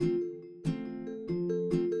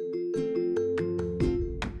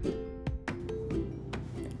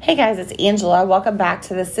Hey guys, it's Angela. Welcome back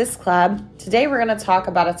to the Sis Club. Today we're going to talk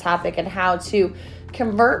about a topic on how to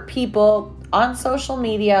convert people on social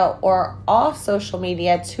media or off social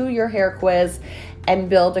media to your hair quiz and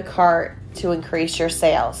build a cart to increase your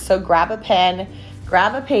sales. So grab a pen,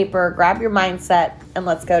 grab a paper, grab your mindset, and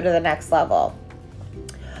let's go to the next level.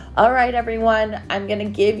 All right, everyone, I'm going to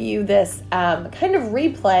give you this kind of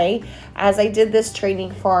replay as I did this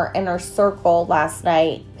training for Inner Circle last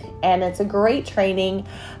night. And it's a great training.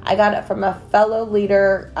 I got it from a fellow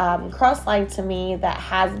leader cross-line to me that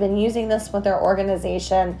has been using this with their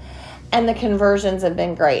organization, and the conversions have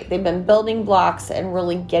been great. They've been building blocks and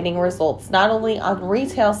really getting results, not only on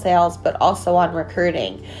retail sales, but also on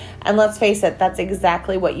recruiting. And let's face it, that's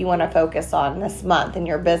exactly what you want to focus on this month in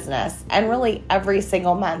your business. And really every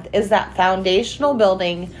single month is that foundational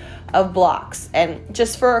building of blocks. And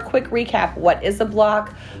just for a quick recap, what is a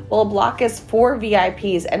block? Well, a block is 4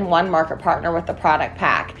 VIPs and 1 market partner with the product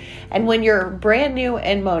pack. And when you're brand new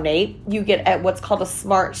in MONAT, you get at what's called a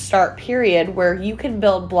smart start period where you can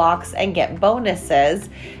build blocks and get bonuses.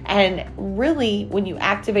 And really, when you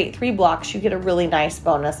activate 3 blocks, you get a really nice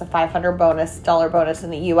bonus, a $500 bonus in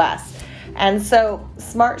the US. And so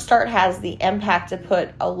Smart Start has the impact to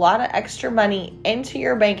put a lot of extra money into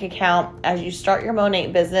your bank account as you start your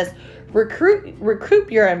MONAT business, recoup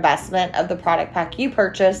your investment of the product pack you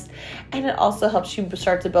purchased, and it also helps you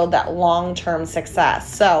start to build that long-term success.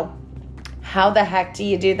 So how the heck do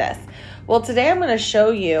you do this? Well, today I'm going to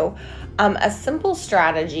show you a simple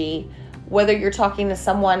strategy, whether you're talking to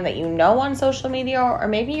someone that you know on social media, or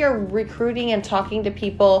maybe you're recruiting and talking to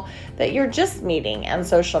people that you're just meeting on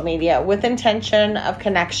social media with intention of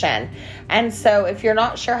connection. And so if you're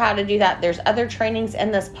not sure how to do that, there's other trainings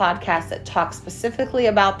in this podcast that talk specifically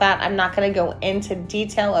about that. I'm not going to go into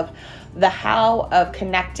detail of the how of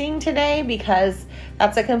connecting today because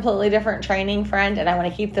that's a completely different training, friend, and I want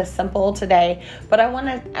to keep this simple today. But I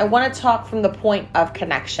want to talk from the point of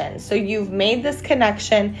connection. So you've made this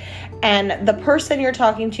connection and the person you're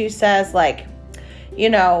talking to says like,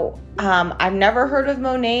 I've never heard of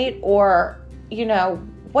MONAT, or,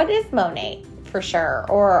 what is MONAT for sure?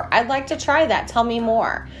 Or I'd like to try that. Tell me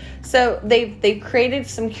more. So they've created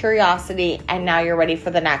some curiosity and now you're ready for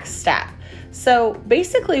the next step. So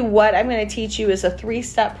basically what I'm going to teach you is a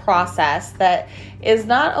 3-step process that is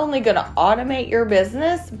not only going to automate your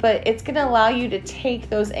business, but it's going to allow you to take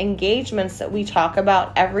those engagements that we talk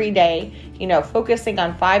about every day, focusing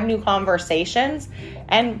on 5 new conversations.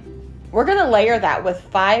 And we're going to layer that with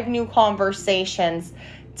 5 new conversations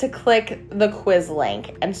to click the quiz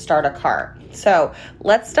link and start a cart. So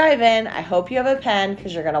let's dive in. I hope you have a pen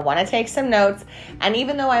because you're going to want to take some notes. And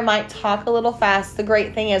even though I might talk a little fast, the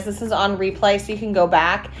great thing is this is on replay, so you can go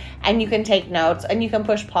back and you can take notes and you can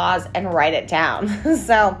push pause and write it down.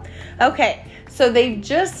 So they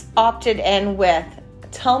just opted in with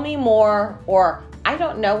tell me more, or I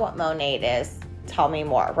don't know what MONAT is. Tell me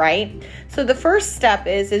more, right? So the first step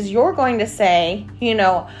is you're going to say,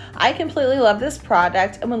 I completely love this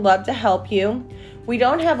product and would love to help you. We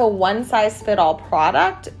don't have a one-size-fit-all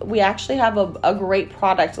product. We actually have a great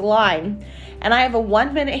product line. And I have a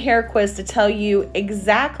 1-minute hair quiz to tell you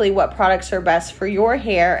exactly what products are best for your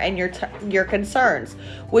hair and your concerns.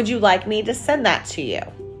 Would you like me to send that to you?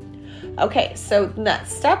 Okay, so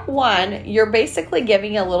that's step 1. You're basically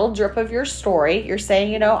giving a little drip of your story. You're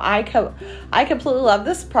saying, I completely love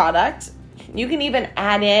this product. You can even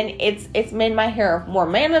add in, it's made my hair more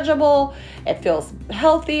manageable. It feels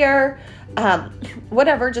healthier.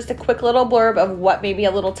 Whatever, just a quick little blurb of what maybe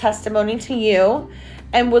a little testimony to you,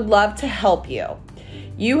 and would love to help you.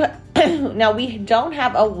 Now we don't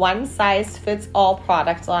have a one-size-fits-all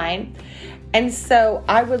product line, and so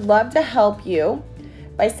I would love to help you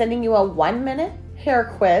by sending you a 1-minute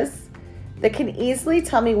hair quiz that can easily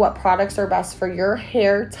tell me what products are best for your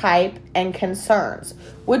hair type and concerns.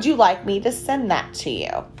 Would you like me to send that to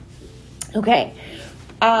you? Okay.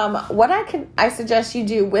 What I suggest you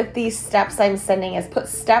do with these steps I'm sending is put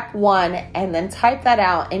step 1 and then type that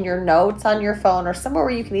out in your notes on your phone or somewhere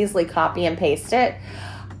where you can easily copy and paste it.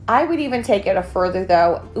 I would even take it a further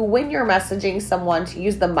though, when you're messaging someone, to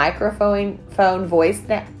use the microphone voice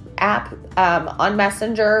app on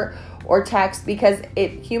Messenger or text, because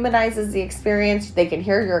it humanizes the experience. They can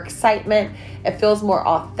hear your excitement. It feels more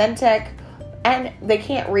authentic, and they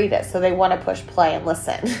can't read it, so they want to push play and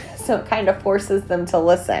listen. So it kind of forces them to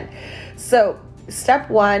listen. So step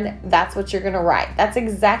 1, that's what you're going to write. That's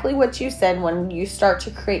exactly what you said when you start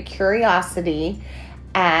to create curiosity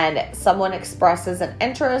and someone expresses an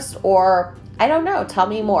interest or, I don't know, tell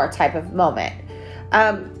me more type of moment.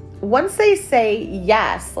 once they say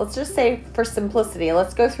yes, let's just say for simplicity,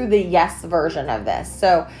 let's go through the yes version of this.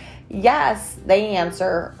 So yes, they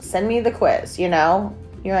answer, send me the quiz, you know,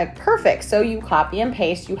 you're like, perfect. So you copy and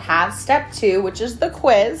paste, you have step 2, which is the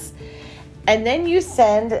quiz. And then you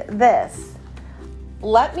send this.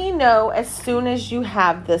 Let me know as soon as you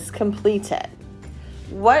have this completed.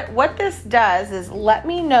 What this does is let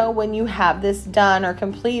me know when you have this done or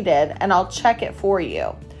completed, and I'll check it for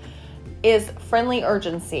you. Is friendly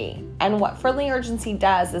urgency. And what friendly urgency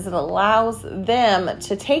does is it allows them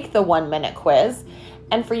to take the 1-minute quiz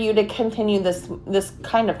and for you to continue this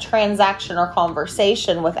kind of transaction or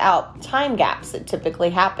conversation without time gaps that typically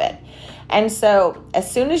happen. And so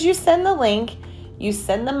as soon as you send the link, you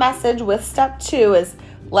send the message with step 2 is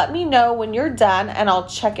let me know when you're done and I'll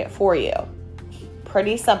check it for you.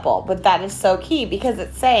 Pretty simple, but that is so key because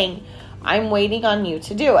it's saying, I'm waiting on you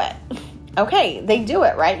to do it. Okay, they do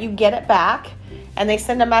it, right? You get it back and they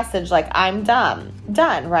send a message like, I'm done,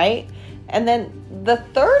 right? And then the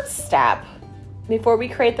third step before we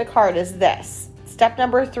create the card is this. Step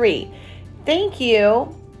number 3. Thank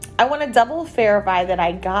you. I want to double verify that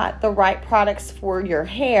I got the right products for your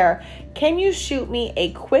hair. Can you shoot me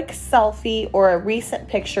a quick selfie or a recent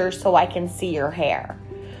picture so I can see your hair?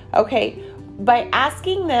 Okay, by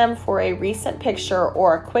asking them for a recent picture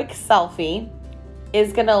or a quick selfie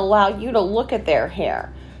is going to allow you to look at their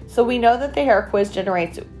hair. So we know that the hair quiz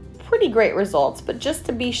generates pretty great results, but just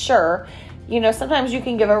to be sure, you know, sometimes you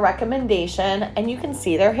can give a recommendation and you can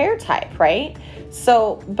see their hair type, right?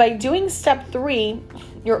 So by doing step 3,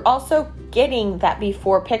 you're also getting that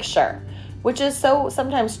before picture, which is so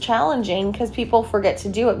sometimes challenging because people forget to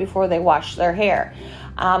do it before they wash their hair.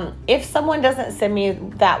 If someone doesn't send me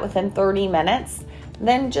that within 30 minutes,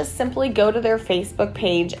 then just simply go to their Facebook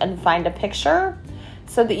page and find a picture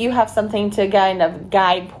so that you have something to kind of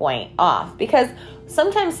guide point off. Because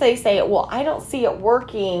sometimes they say, well, I don't see it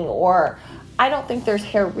working, or I don't think there's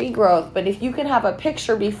hair regrowth. But if you can have a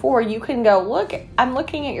picture before, you can go, look, I'm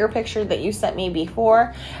looking at your picture that you sent me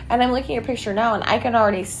before, and I'm looking at your picture now, and I can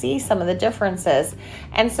already see some of the differences.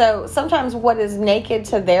 And so sometimes what is naked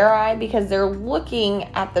to their eye, because they're looking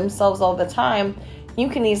at themselves all the time, you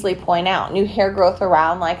can easily point out new hair growth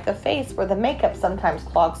around like the face where the makeup sometimes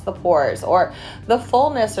clogs the pores, or the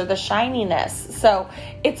fullness or the shininess. So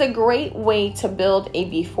it's a great way to build a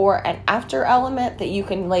before and after element that you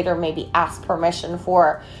can later maybe ask permission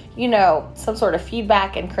for, you know, some sort of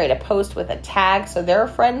feedback and create a post with a tag so their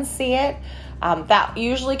friends see it. That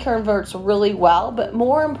usually converts really well, but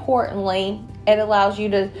more importantly, it allows you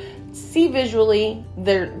to see visually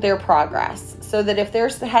their progress, so that if they're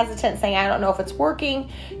hesitant saying, I don't know if it's working,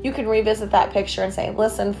 you can revisit that picture and say,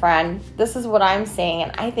 listen, friend, this is what I'm seeing,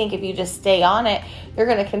 and I think if you just stay on it, you're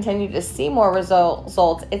going to continue to see more results.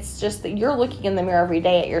 It's just that you're looking in the mirror every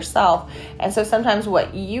day at yourself, and so sometimes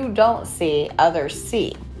what you don't see, others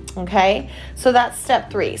see. Okay, so that's step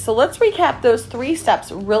 3. So let's recap those 3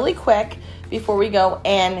 steps really quick before we go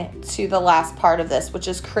into the last part of this, which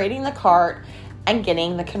is creating the cart and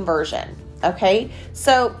getting the conversion. Okay,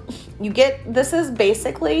 so this is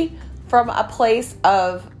basically from a place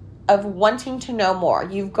of wanting to know more.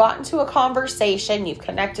 You've gotten to a conversation, you've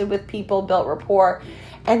connected with people, built rapport,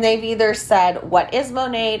 and they've either said, what is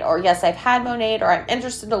MONAT? Or yes, I've had MONAT, or I'm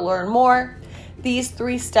interested to learn more. These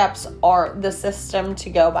 3 steps are the system to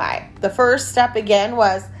go by. The first step again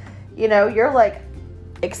was, you know, you're like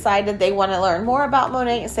excited, they want to learn more about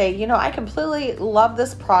MONAT and say, you know, I completely love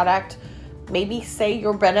this product. Maybe say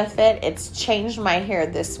your benefit, it's changed my hair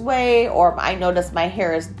this way, or I notice my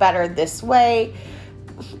hair is better this way,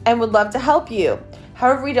 and would love to help you.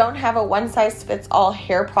 However, we don't have a one-size-fits-all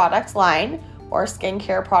hair product line or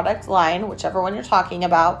skincare product line, whichever one you're talking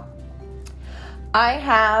about. I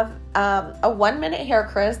have a 1-minute hair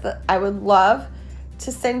quiz that I would love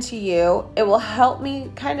to send to you. It will help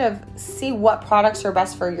me kind of see what products are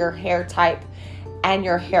best for your hair type and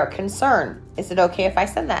your hair concern. Is it okay if I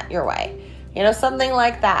send that your way? You know, something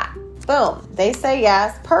like that. Boom. They say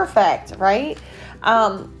yes. Perfect, right?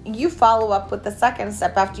 You follow up with the second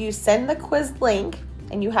step after you send the quiz link,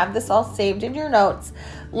 and you have this all saved in your notes.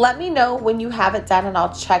 Let me know when you have it done and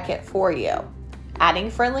I'll check it for you.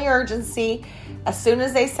 Adding friendly urgency. As soon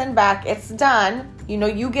as they send back, it's done. You know,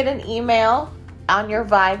 you get an email on your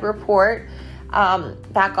Vibe report,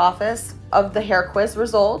 back office of the hair quiz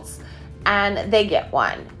results, and they get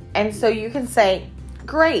one. And so you can say,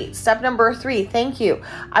 great. Step number 3, thank you.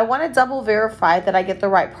 I want to double verify that I get the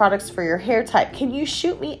right products for your hair type. Can you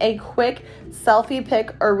shoot me a quick selfie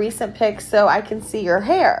pic or recent pic so I can see your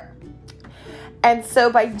hair? And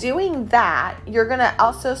so by doing that, you're going to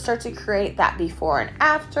also start to create that before and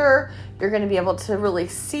after. You're going to be able to really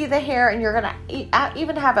see the hair, and you're going to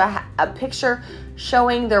even have a picture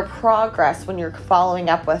showing their progress when you're following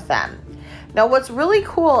up with them. Now, what's really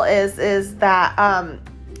cool is that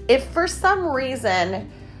if for some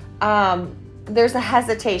reason there's a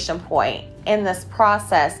hesitation point in this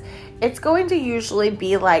process, it's going to usually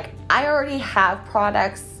be like, I already have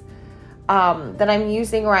products that I'm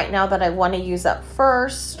using right now that I want to use up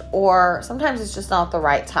first, or sometimes it's just not the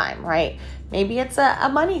right time, right? Maybe it's a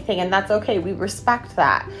money thing, and that's okay. We respect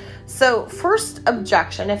that. So first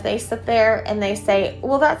objection, if they sit there and they say,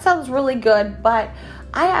 well, that sounds really good, but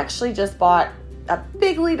I actually just bought a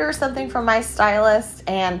big liter or something from my stylist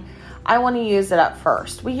and I want to use it up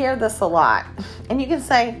first. We hear this a lot. And you can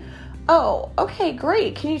say, oh, okay,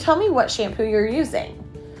 great. Can you tell me what shampoo you're using?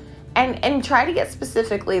 And try to get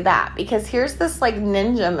specifically that, because here's this like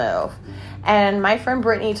ninja move. And my friend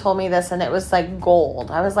Brittany told me this, and it was like gold.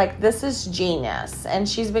 I was like, this is genius. And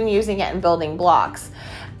she's been using it in building blocks.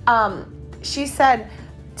 She said,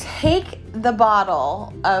 take the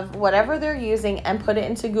bottle of whatever they're using and put it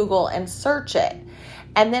into Google and search it.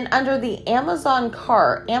 And then under the Amazon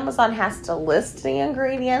cart, Amazon has to list the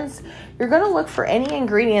ingredients. You're going to look for any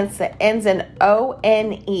ingredients that ends in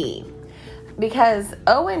O-N-E. Because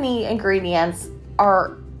O&E ingredients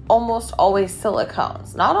are almost always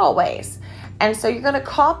silicones, not always. And so you're going to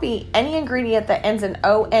copy any ingredient that ends in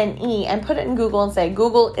O-N-E and put it in Google and say,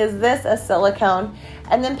 Google, is this a silicone?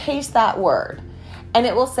 And then paste that word. And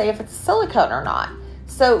it will say if it's a silicone or not.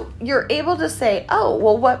 So you're able to say, oh,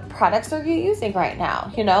 well, what products are you using right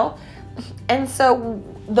now? You know? And so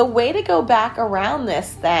the way to go back around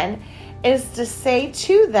this then is to say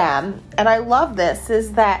to them, and I love this,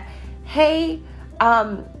 is that, hey,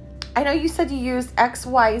 I know you said you used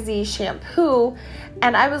XYZ shampoo,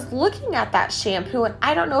 and I was looking at that shampoo, and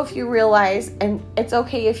I don't know if you realize, and it's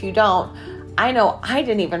okay if you don't, I know I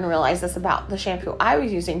didn't even realize this about the shampoo I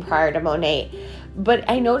was using prior to MONAT, but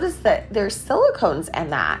I noticed that there's silicones in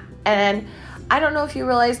that, and I don't know if you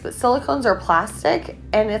realize, but silicones are plastic,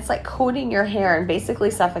 and it's like coating your hair and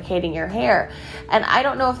basically suffocating your hair, and I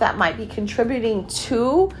don't know if that might be contributing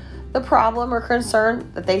to the problem or concern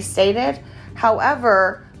that they stated.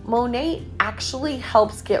 However, MONAT actually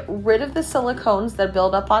helps get rid of the silicones that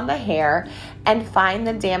build up on the hair and find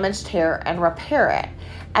the damaged hair and repair it.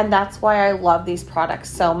 And that's why I love these products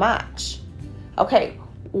so much. Okay,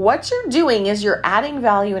 what you're doing is you're adding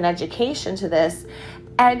value and education to this,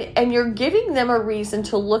 and you're giving them a reason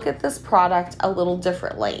to look at this product a little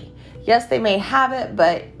differently. Yes, they may have it,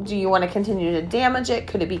 but do you want to continue to damage it?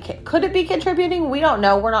 Could it be contributing? We don't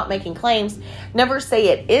know. We're not making claims. Never say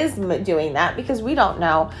it is doing that, because we don't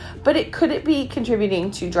know. But could it be contributing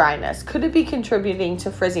to dryness? Could it be contributing to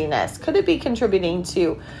frizziness? Could it be contributing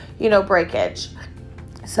to, breakage?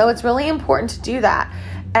 So it's really important to do that.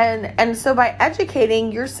 And so by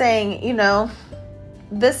educating, you're saying,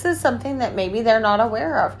 this is something that maybe they're not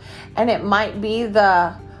aware of. And it might be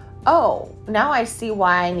the, oh, now I see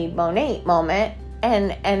why I need MONAT moment,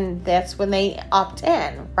 and that's when they opt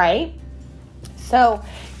in, right? So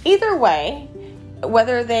either way,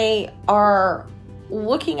 whether they are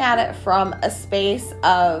looking at it from a space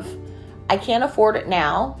of, I can't afford it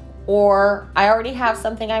now, or I already have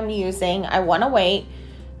something I'm using, I want to wait,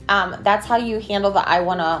 that's how you handle the I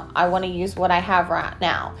want to use what I have right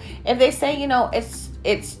now. If they say,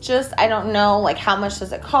 it's just, I don't know, like, how much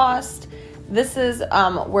does it cost? This is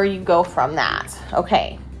where you go from that.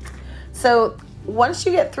 Okay. So once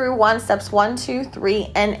you get through steps 1, 2,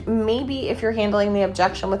 3, and maybe if you're handling the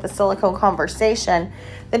objection with the silicone conversation,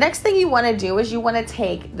 the next thing you want to do is you want to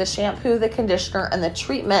take the shampoo, the conditioner, and the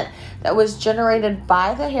treatment that was generated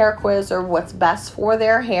by the hair quiz, or what's best for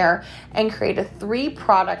their hair, and create a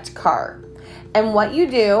 3-product cart. And what you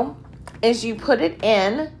do is you put it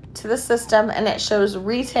in to the system, and it shows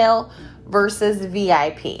retail versus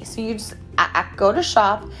VIP. So you just go to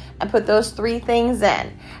shop and put those 3 things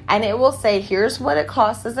in, and it will say, here's what it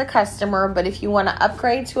costs as a customer, but if you want to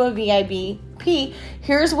upgrade to a VIP,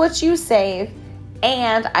 here's what you save.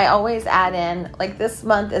 And I always add in, like, this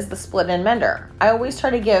month is the split and mender. I always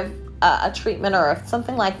try to give a treatment or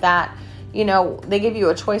something like that. They give you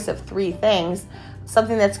a choice of 3 things,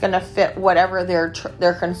 something that's going to fit whatever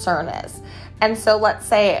their concern is. And so let's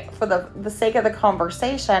say, for the sake of the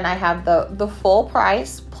conversation, I have the full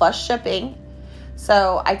price plus shipping.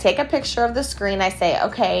 So I take a picture of the screen. I say,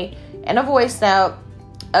 okay, in a voice note,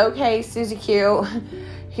 okay, Susie Q,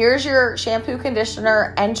 Here's your shampoo,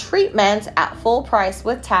 conditioner, and treatment at full price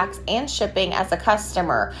with tax and shipping as a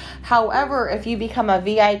customer. However, if you become a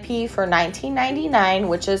VIP for $19.99,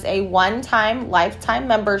 which is a one-time lifetime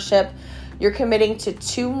membership, you're committing to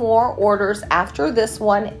 2 more orders after this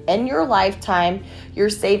one in your lifetime. You're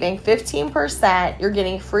saving 15%. You're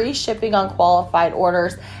getting free shipping on qualified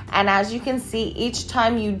orders. And as you can see, each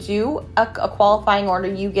time you do a qualifying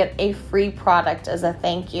order, you get a free product as a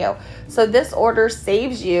thank you. So this order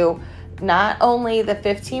saves you not only the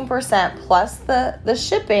 15% plus the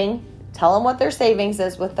shipping, tell them what their savings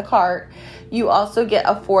is with the cart, you also get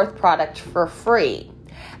a 4th product for free.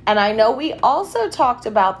 And I know we also talked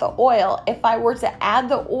about the oil. If I were to add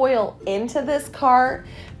the oil into this cart,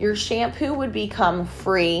 your shampoo would become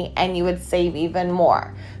free and you would save even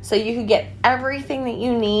more. So you could get everything that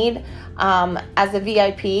you need as a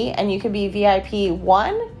VIP, and you could be VIP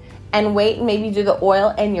 1 and wait and maybe do the oil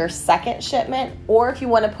in your second shipment. Or if you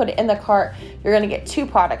want to put it in the cart, you're going to get 2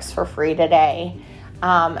 products for free today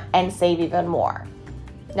and save even more.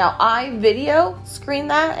 Now, I video screen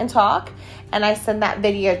that and talk, and I send that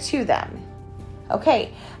video to them.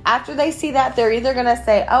 Okay, after they see that, they're either going to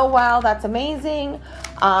say, oh, wow, that's amazing,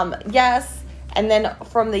 yes, and then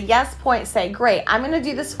from the yes point, say, great, I'm going to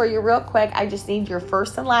do this for you real quick. I just need your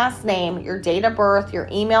first and last name, your date of birth, your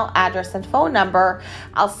email address, and phone number.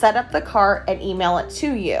 I'll set up the cart and email it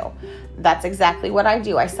to you. That's exactly what I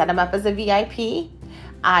do. I set them up as a VIP.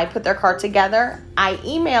 I put their cart together, I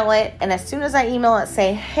email it, and as soon as I email it,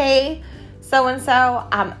 say, hey, so-and-so,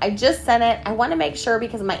 I just sent it. I want to make sure,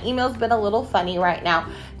 because my email's been a little funny right now,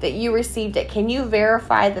 that you received it. Can you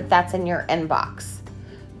verify that that's in your inbox?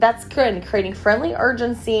 That's good, creating friendly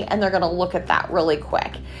urgency, and they're going to look at that really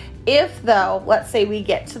quick. If, though, let's say we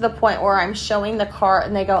get to the point where I'm showing the cart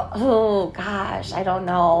and they go, oh, gosh, I don't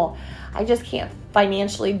know. I just can't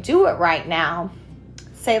financially do it right now.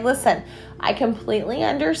 Say, listen, I completely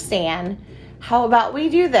understand. How about we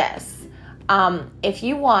do this? If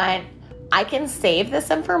you want, I can save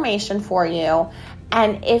this information for you.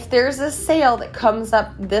 And if there's a sale that comes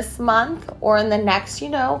up this month or in the next,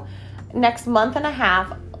 next month and a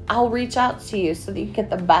half, I'll reach out to you so that you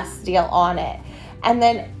get the best deal on it. And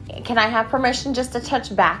then can I have permission just to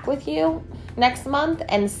touch back with you next month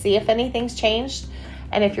and see if anything's changed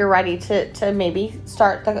and if you're ready to maybe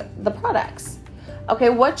start the products? Okay,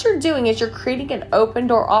 what you're doing is you're creating an open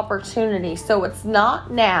door opportunity. So it's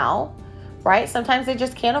not now, right? Sometimes they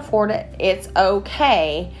just can't afford it. It's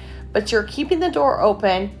okay, but you're keeping the door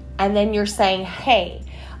open, and then you're saying, hey,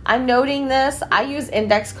 I'm noting this. I use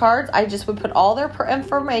index cards. I just would put all their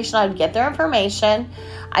information. I'd get their information.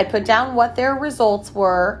 I'd put down what their results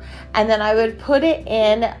were, and then I would put it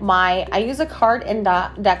in I use a card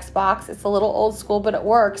index box. It's a little old school, but it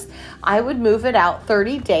works. I would move it out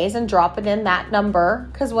 30 days and drop it in that number,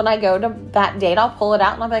 because when I go to that date, I'll pull it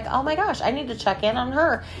out and I'll be like, oh my gosh, I need to check in on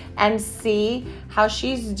her and see how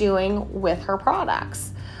she's doing with her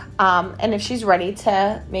products. And if she's ready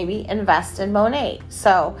to maybe invest in MONAT.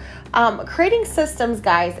 So creating systems,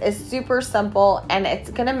 guys, is super simple, and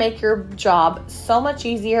it's going to make your job so much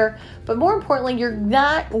easier. But more importantly, you're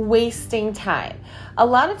not wasting time. A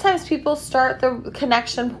lot of times people start the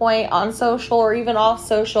connection point on social or even off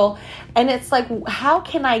social, and it's like, how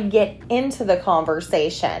can I get into the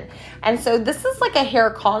conversation? And so this is like a hair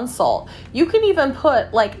consult. You can even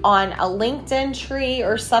put like on a LinkedIn tree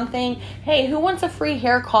or something, hey, who wants a free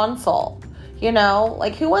hair consult?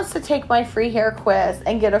 Like who wants to take my free hair quiz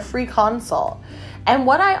and get a free consult? And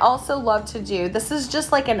what I also love to do, this is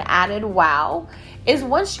just like an added wow, is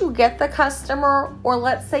once you get the customer, or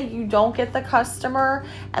let's say you don't get the customer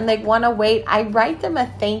and they want to wait, I write them a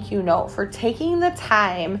thank you note for taking the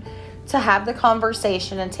time to have the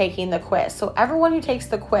conversation and taking the quiz. So everyone who takes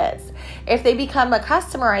the quiz, if they become a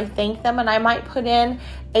customer, I thank them, and I might put in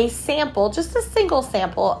a sample, just a single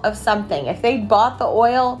sample of something. If they bought the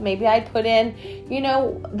oil, maybe I'd put in,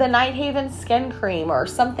 the Night Haven skin cream or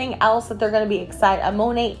something else that they're going to be excited, a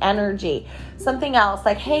MONAT Energy, something else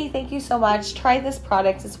like, hey, thank you so much. Try this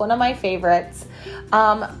product. It's one of my favorites.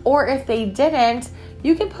 Or if they didn't,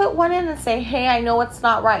 you can put one in and say, hey, I know it's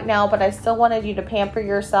not right now, but I still wanted you to pamper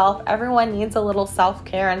yourself. Everyone needs a little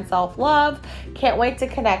self-care and self-love. Can't wait to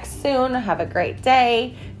connect soon. Have a great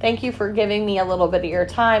day. Thank you for giving me a little bit of your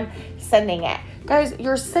time. time sending it. Guys,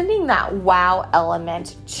 you're sending that wow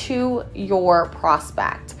element to your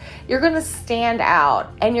prospect. You're going to stand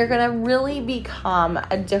out and you're going to really become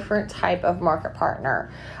a different type of market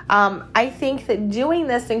partner. I think that doing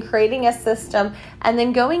this and creating a system and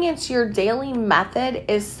then going into your daily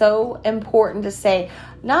method is so important to say,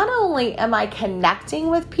 not only am I connecting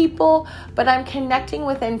with people, but I'm connecting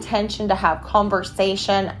with intention to have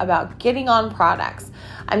conversation about getting on products.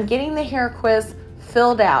 I'm getting the hair quiz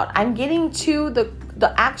filled out. I'm getting to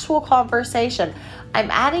the actual conversation. I'm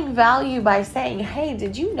adding value by saying, hey,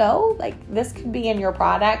 did you know like this could be in your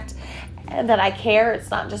product? And that I care. It's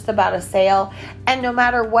not just about a sale. And no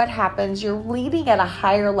matter what happens, you're leading at a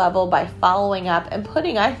higher level by following up and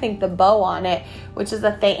putting, I think, the bow on it, which is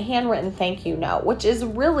a handwritten thank you note, which is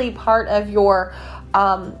really part of your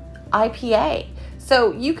IPA.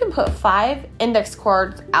 So you can put 5 index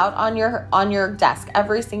cards out on your desk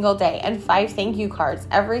every single day and 5 thank you cards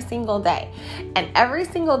every single day. And every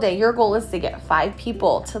single day, your goal is to get 5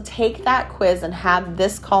 people to take that quiz and have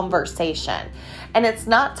this conversation. And it's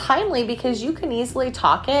not timely because you can easily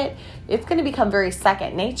talk it. It's going to become very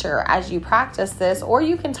second nature as you practice this, or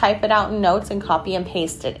you can type it out in notes and copy and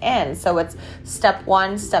paste it in. So it's step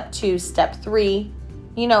 1, step 2, step 3,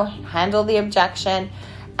 handle the objection.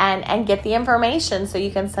 And get the information so you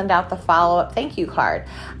can send out the follow-up thank you card.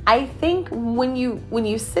 I think when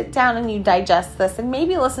you sit down and you digest this and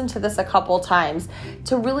maybe listen to this a couple times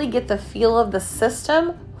to really get the feel of the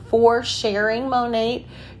system for sharing MONAT,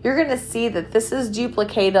 you're going to see that this is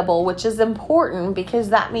duplicatable, which is important because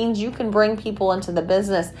that means you can bring people into the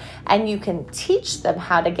business and you can teach them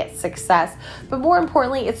how to get success. But more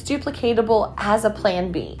importantly, it's duplicatable as a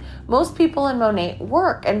plan B. Most people in MONAT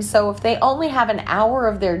work, and so if they only have an hour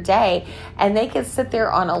of their day and they could sit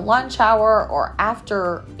there on a lunch hour or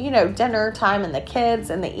after, dinner time and the kids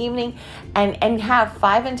in the evening and have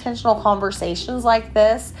 5 intentional conversations like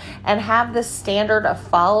this and have this standard of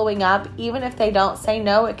following up, even if they don't say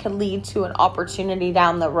no, it can lead to an opportunity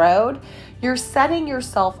down the road. You're setting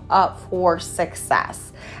yourself up for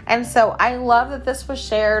success. And so I love that this was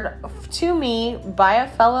shared to me by a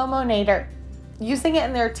fellow MONATer using it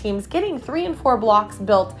in their teams, getting 3 and 4 blocks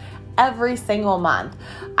built every single month.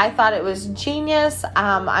 I thought it was genius.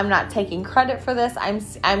 I'm not taking credit for this.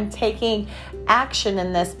 I'm taking action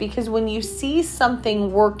in this because when you see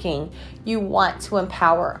something working, you want to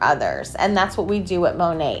empower others. And that's what we do at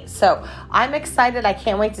MONAT. So I'm excited. I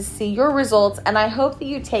can't wait to see your results. And I hope that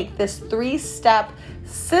you take this 3-step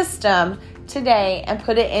system today and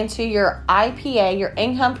put it into your IPA, your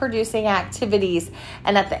income producing activities.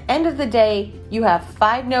 And at the end of the day, you have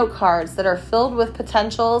 5 note cards that are filled with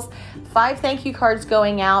potentials, 5 thank you cards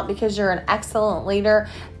going out because you're an excellent leader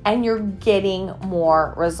and you're getting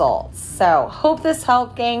more results. So hope this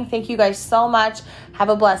helped, gang. Thank you guys so much. Have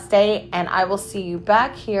a blessed day, and I will see you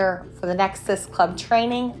back here for the next Sis Club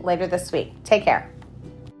training later this week. Take care.